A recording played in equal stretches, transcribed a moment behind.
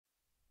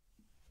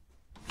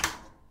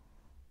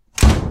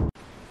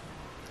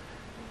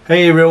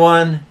Hey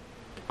everyone,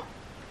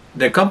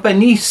 the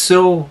company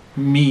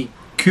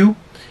SOVMIKU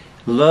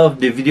loved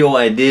the video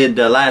I did,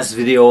 the last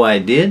video I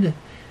did,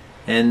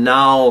 and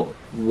now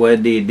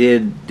what they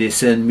did, they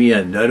sent me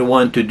another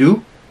one to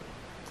do.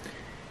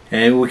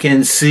 And we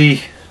can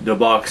see the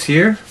box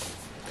here.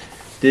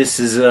 This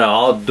is an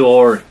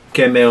outdoor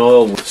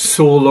camera with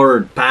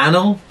solar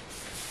panel.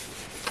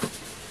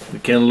 We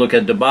can look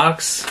at the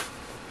box.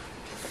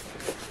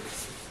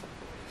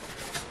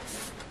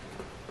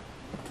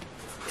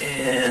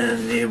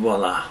 And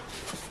voila.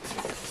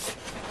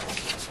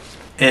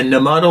 And the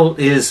model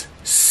is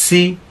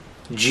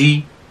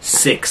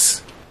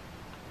CG6.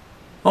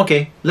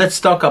 Okay, let's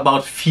talk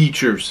about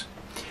features.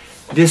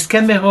 This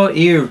camera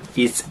here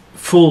is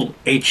full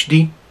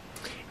HD.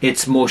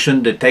 It's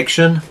motion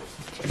detection.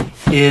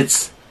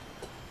 It's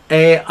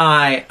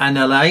AI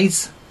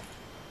analyze.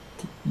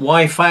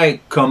 Wi-Fi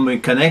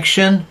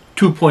connection,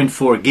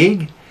 2.4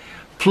 gig,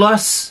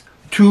 plus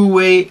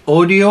two-way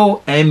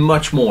audio and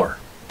much more.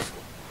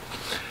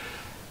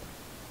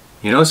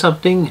 You know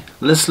something?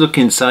 Let's look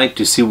inside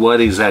to see what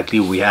exactly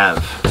we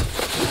have.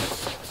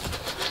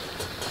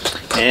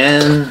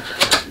 And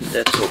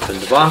let's open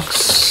the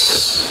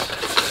box.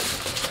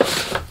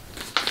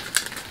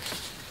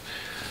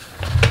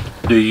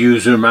 The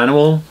user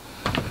manual.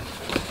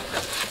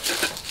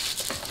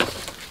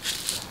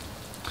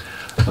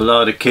 A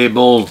lot of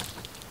cable,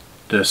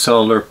 the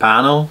solar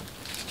panel.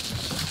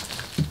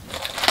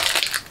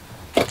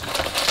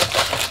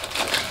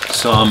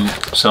 Some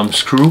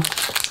screw.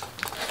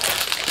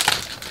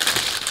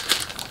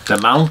 The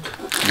mount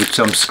with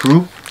some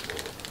screw,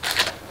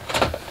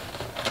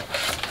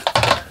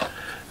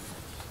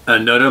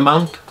 another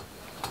mount,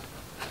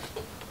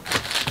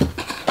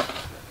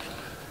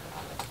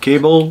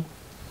 cable,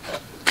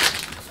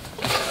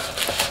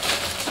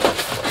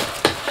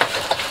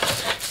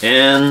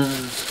 and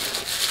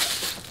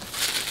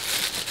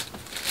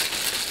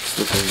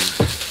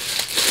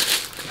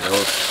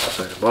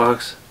outside the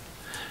box,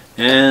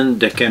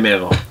 and the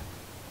camera.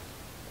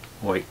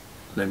 Wait,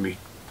 let me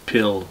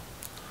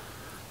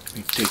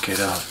take it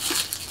out.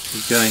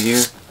 You got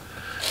here,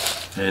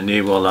 and they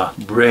voila,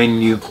 brand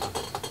new.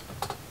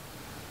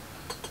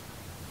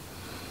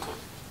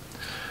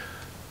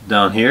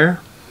 Down here,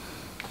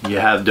 you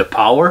have the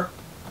power,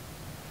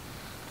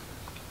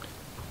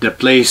 the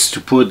place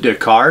to put the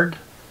card,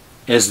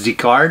 SD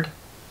card,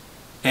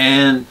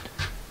 and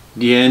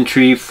the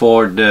entry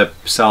for the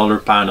solar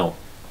panel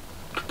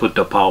to put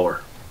the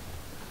power.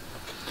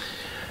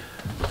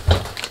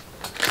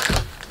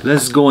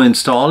 Let's go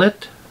install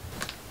it.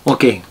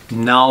 Okay,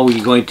 now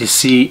we're going to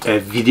see a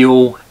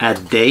video a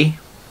day.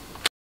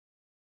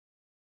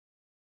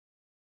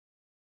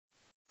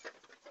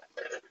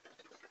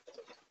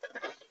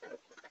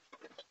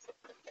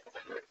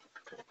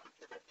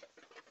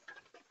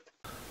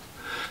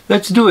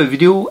 Let's do a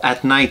video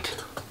at night.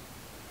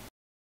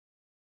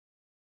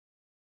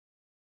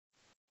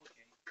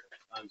 Okay,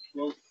 I'm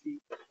close in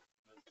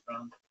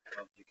front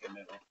of the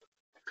camera,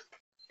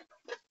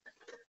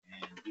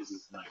 and this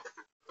is night.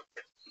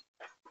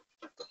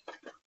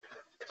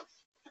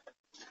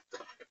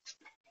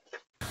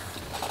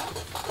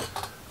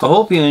 I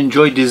hope you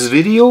enjoyed this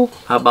video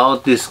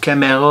about this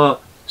camera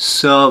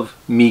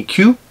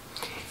SOVMIKU.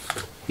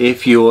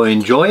 If you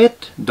enjoy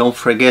it, don't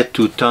forget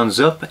to thumbs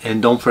up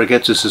and don't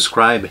forget to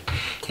subscribe.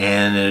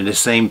 And at the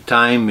same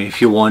time,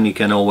 if you want, you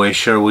can always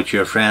share with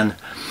your friend.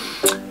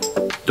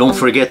 Don't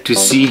forget to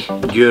see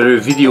the other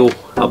video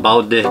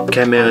about the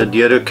camera,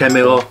 the other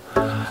camera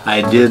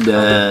I did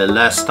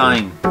last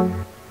time.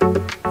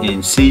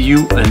 And see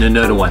you in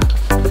another one.